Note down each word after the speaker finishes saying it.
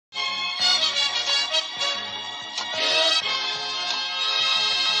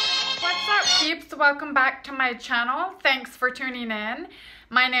Peeps, welcome back to my channel. Thanks for tuning in.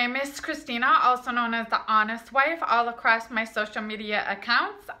 My name is Christina, also known as the Honest Wife, all across my social media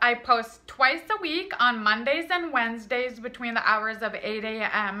accounts. I post twice a week on Mondays and Wednesdays between the hours of 8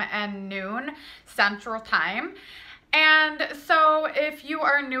 a.m. and noon Central Time. And so if you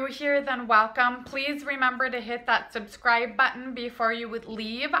are new here, then welcome. Please remember to hit that subscribe button before you would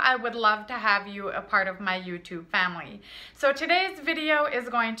leave. I would love to have you a part of my YouTube family. So today's video is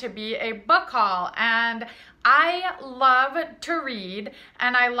going to be a book haul, and I love to read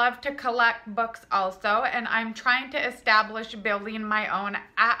and I love to collect books also, and I'm trying to establish building my own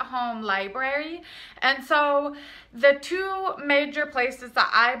at-home library. And so the two major places that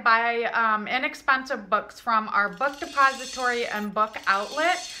I buy inexpensive books from are Book Depository and Book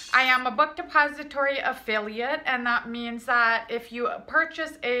Outlet. I am a Book Depository affiliate, and that means that if you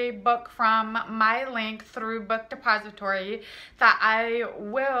purchase a book from my link through Book Depository, that I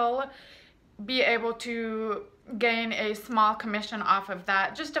will be able to gain a small commission off of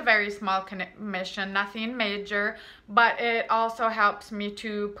that. Just a very small commission, nothing major, but it also helps me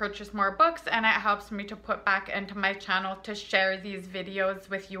to purchase more books, and it helps me to put back into my channel to share these videos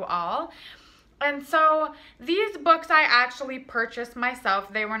with you all. And so these books I actually purchased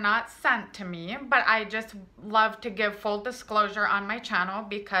myself. They were not sent to me, but I just love to give full disclosure on my channel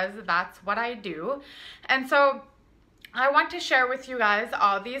because that's what I do. And so I want to share with you guys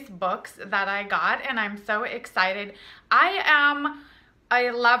all these books that I got, and I'm so excited. I am a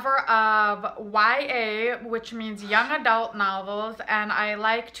lover of YA, which means young adult novels, and I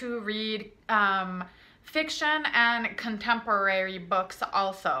like to read fiction and contemporary books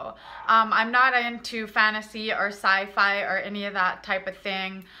also. I'm not into fantasy or sci-fi or any of that type of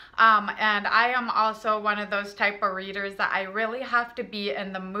thing. And I am also one of those type of readers that I really have to be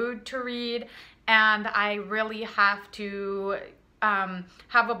in the mood to read, and I really have to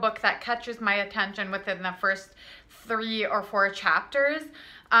have a book that catches my attention within the first 3 or 4 chapters.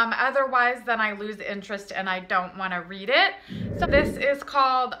 Otherwise, then I lose interest and I don't want to read it. So this is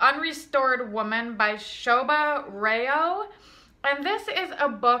called Unrestored Woman by Shoba Rayo. And this is a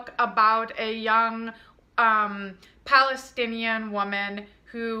book about a young Palestinian woman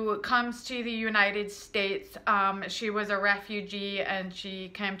who comes to the United States. She was a refugee and she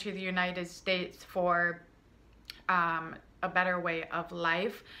came to the United States for a better way of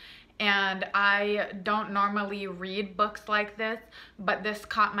life. And I don't normally read books like this, but this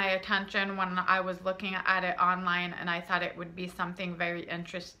caught my attention when I was looking at it online, and I thought it would be something very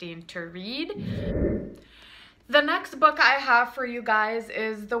interesting to read. The next book I have for you guys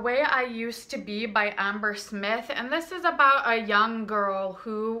is The Way I Used to Be by Amber Smith, and this is about a young girl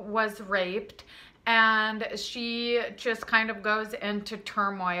who was raped, and she just kind of goes into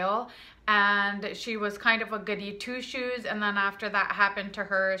turmoil. And she was kind of a goody two-shoes, and then after that happened to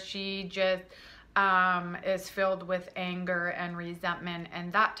her, she just is filled with anger and resentment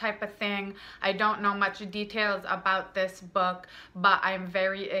and that type of thing. I don't know much details about this book, but I'm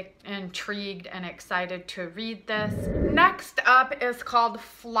very intrigued and excited to read this. Next up is called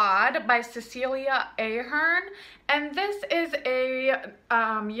Flawed by Cecilia Ahern, and this is a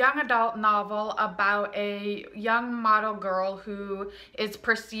young adult novel about a young model girl who is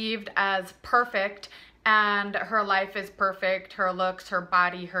perceived as perfect, and her life is perfect, her looks, her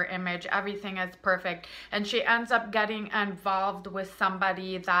body, her image, everything is perfect. And she ends up getting involved with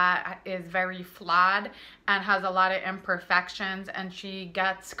somebody that is very flawed and has a lot of imperfections, and she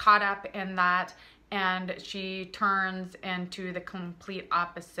gets caught up in that, and she turns into the complete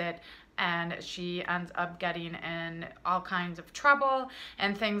opposite, and she ends up getting in all kinds of trouble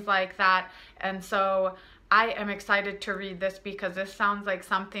and things like that. And so I am excited to read this because this sounds like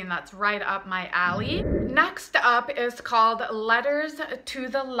something that's right up my alley. Next up is called Letters to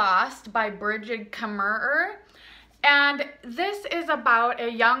the Lost by Bridget Kammerer. And this is about a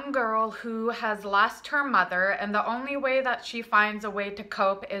young girl who has lost her mother, and the only way that she finds a way to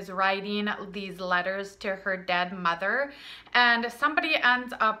cope is writing these letters to her dead mother. And somebody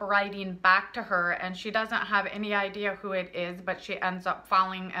ends up writing back to her, and she doesn't have any idea who it is, but she ends up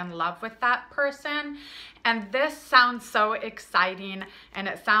falling in love with that person. And this sounds so exciting, and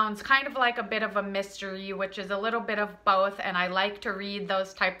it sounds kind of like a bit of a mystery, which is a little bit of both, and I like to read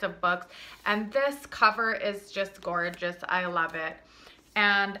those types of books. And this cover is just gorgeous. I love it.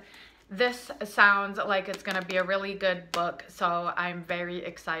 And this sounds like it's going to be a really good book, so I'm very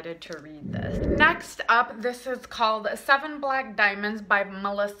excited to read this. Next up, this is called 7 Black Diamonds by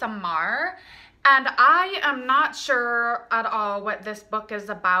Melissa Marr. And I am not sure at all what this book is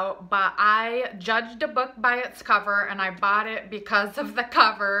about, but I judged a book by its cover, and I bought it because of the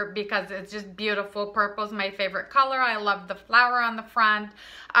cover, because it's just beautiful. Purple's my favorite color. I love the flower on the front.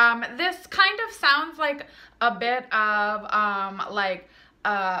 This kind of sounds like a bit of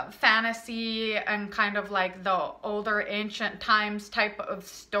fantasy and kind of like the older ancient times type of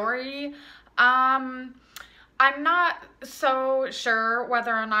story. I'm not so sure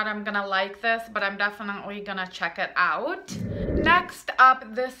whether or not I'm gonna like this, but I'm definitely gonna check it out. Next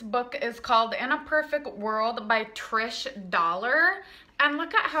up, this book is called In a Perfect World by Trish Dollar. And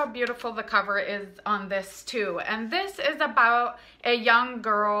look at how beautiful the cover is on this too. And this is about a young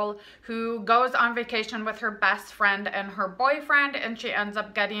girl who goes on vacation with her best friend and her boyfriend, and she ends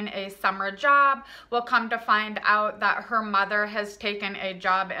up getting a summer job. We'll come to find out that her mother has taken a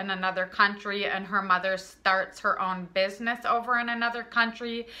job in another country, and her mother starts her own business over in another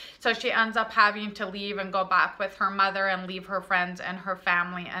country. So she ends up having to leave and go back with her mother and leave her friends and her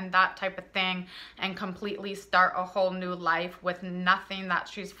family and that type of thing, and completely start a whole new life with nothing that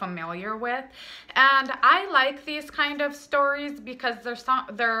she's familiar with. And I like these kind of stories because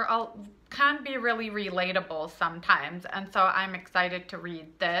they're all can be really relatable sometimes, and so I'm excited to read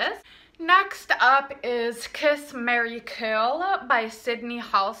this. Next up is Kiss, Marry, Kill by Sydney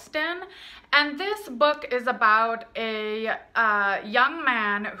Halston. And this book is about a young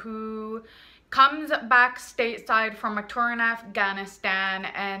man who comes back stateside from a tour in Afghanistan,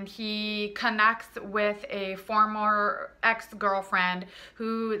 and he connects with a former ex-girlfriend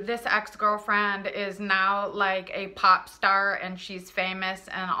who this ex-girlfriend is now like a pop star and she's famous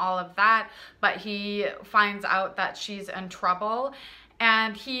and all of that, but he finds out that she's in trouble,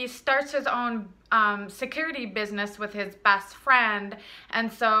 and he starts his own security business with his best friend,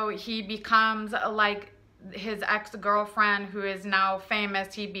 and so he becomes like his ex-girlfriend who is now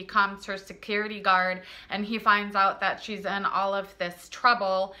famous. He becomes her security guard, and he finds out that she's in all of this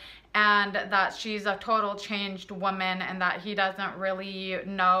trouble and that she's a total changed woman, and that he doesn't really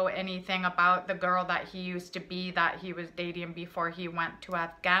know anything about the girl that he used to be, that he was dating before he went to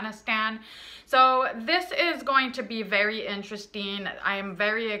Afghanistan. So this is going to be very interesting. I am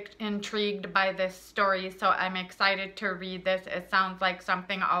very intrigued by this story, so I'm excited to read this. It sounds like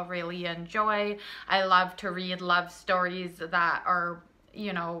something I'll really enjoy. I love to read love stories that are,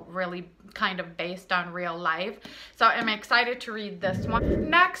 you know, really kind of based on real life. So I'm excited to read this one.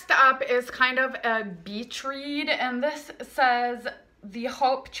 Next up is kind of a beach read, and this says The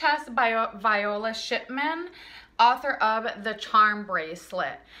Hope Chest by Viola Shipman, author of The Charm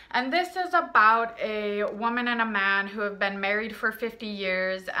Bracelet. And this is about a woman and a man who have been married for 50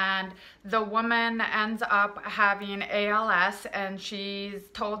 years, and the woman ends up having ALS, and she's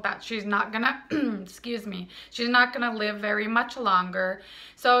told that she's not gonna excuse me, she's not gonna live very much longer.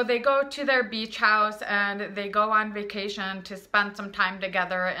 So they go to their beach house and they go on vacation to spend some time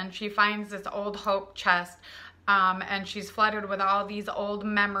together, and she finds this old hope chest, and she's flooded with all these old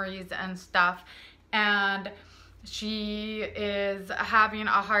memories and stuff, and she is having a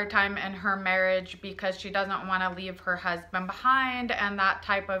hard time in her marriage because she doesn't want to leave her husband behind and that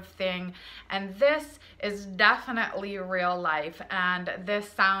type of thing. And this is definitely real life, and this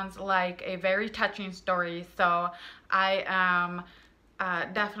sounds like a very touching story, so I am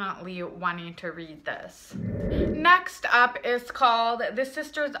definitely wanting to read this. Next up is called The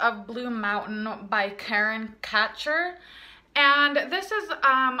Sisters of Blue Mountain by Karen Katcher. And this is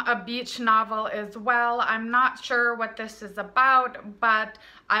a beach novel as well. I'm not sure what this is about, but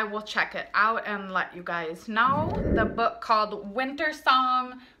I will check it out and let you guys know. The book called Winter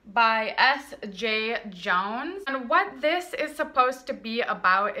Song by S.J. Jones. And what this is supposed to be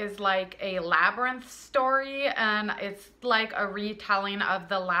about is like a Labyrinth story, and it's like a retelling of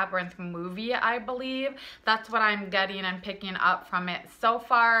the Labyrinth movie, I believe. That's what I'm getting and picking up from it so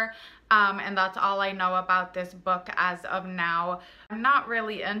far. And that's all I know about this book as of now. I'm not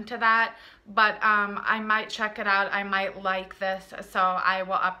really into that, but I might check it out. I might like this, so I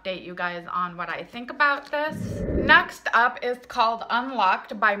will update you guys on what I think about this. Next up is called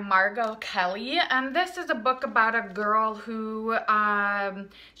Unlocked by Margot Kelly, and this is a book about a girl who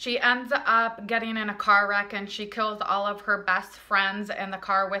she ends up getting in a car wreck, and she kills all of her best friends in the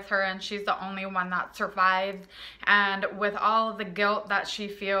car with her, and she's the only one that survives. And with all the guilt that she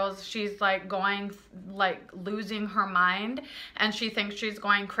feels, she's like losing her mind, and she thinks she's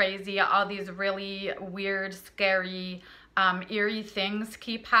going crazy. All these really weird, scary, eerie things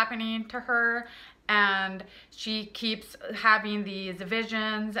keep happening to her, and she keeps having these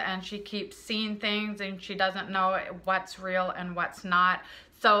visions, and she keeps seeing things, and she doesn't know what's real and what's not.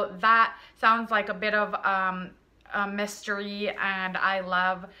 So that sounds like a bit of a mystery, and I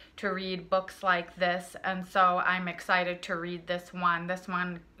love to read books like this, and so I'm excited to read this one. This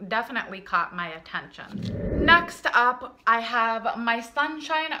one definitely caught my attention. Next up, I have My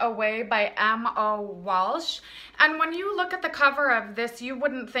Sunshine Away by M.O. Walsh. And when you look at the cover of this, you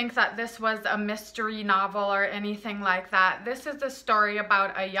wouldn't think that this was a mystery novel or anything like that. This is a story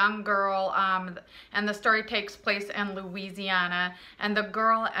about a young girl, and the story takes place in Louisiana, and the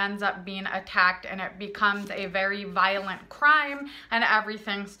girl ends up being attacked, and it becomes a very violent crime, and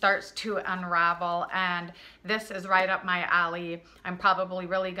everything starts to unravel, and this is right up my alley. I'm probably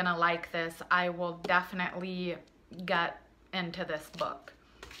really gonna like this. I will definitely get into this book.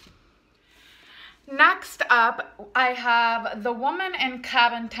 Next up, I have The Woman in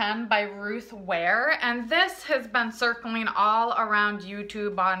Cabin 10 by Ruth Ware, and this has been circling all around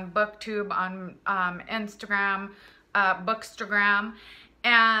YouTube, on BookTube, on Instagram, Bookstagram,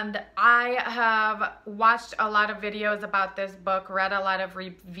 and I have watched a lot of videos about this book, read a lot of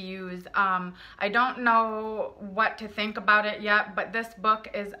reviews. I don't know what to think about it yet, but this book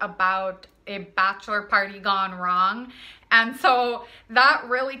is about a bachelor party gone wrong, and so that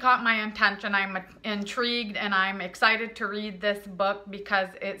really caught my attention. I'm intrigued and I'm excited to read this book because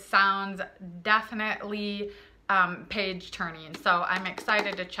it sounds definitely page turning, so I'm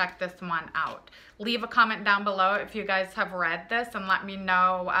excited to check this one out. Leave a comment down below if you guys have read this and let me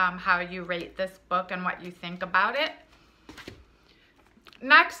know how you rate this book and what you think about it.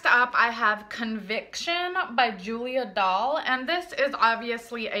 Next up, I have Conviction by Julia Dahl, and this is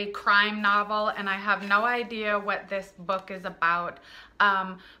obviously a crime novel, and I have no idea what this book is about.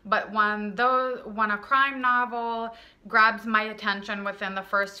 But when a crime novel grabs my attention within the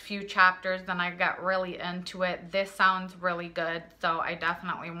first few chapters, then I get really into it. This sounds really good, so I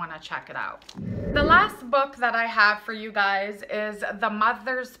definitely want to check it out. The last book that I have for you guys is The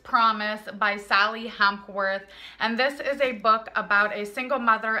Mother's Promise by Sally Hempworth, and this is a book about a single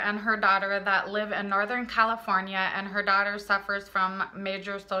mother and her daughter that live in Northern California, and her daughter suffers from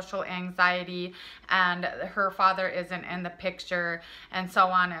major social anxiety, and her father isn't in the picture, and so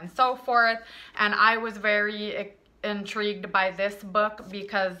on and so forth. And I was very intrigued by this book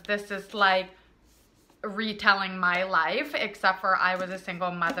because this is like retelling my life, except for I was a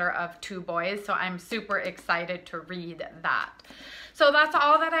single mother of 2 boys, so I'm super excited to read that. So that's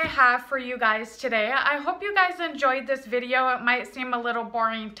all that I have for you guys today. I hope you guys enjoyed this video. It might seem a little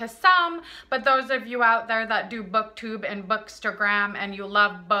boring to some, but those of you out there that do BookTube and Bookstagram and you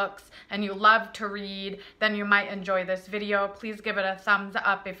love books and you love to read, then you might enjoy this video. Please give it a thumbs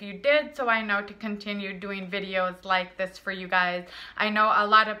up if you did, so I know to continue doing videos like this for you guys. I know a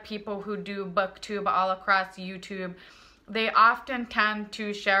lot of people who do BookTube all across YouTube, they often tend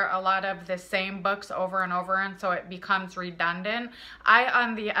to share a lot of the same books over and over, and so it becomes redundant. I,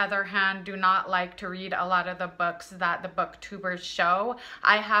 on the other hand, do not like to read a lot of the books that the booktubers show.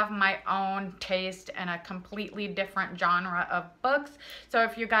 I have my own taste in a completely different genre of books. So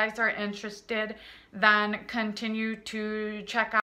if you guys are interested, then continue to check out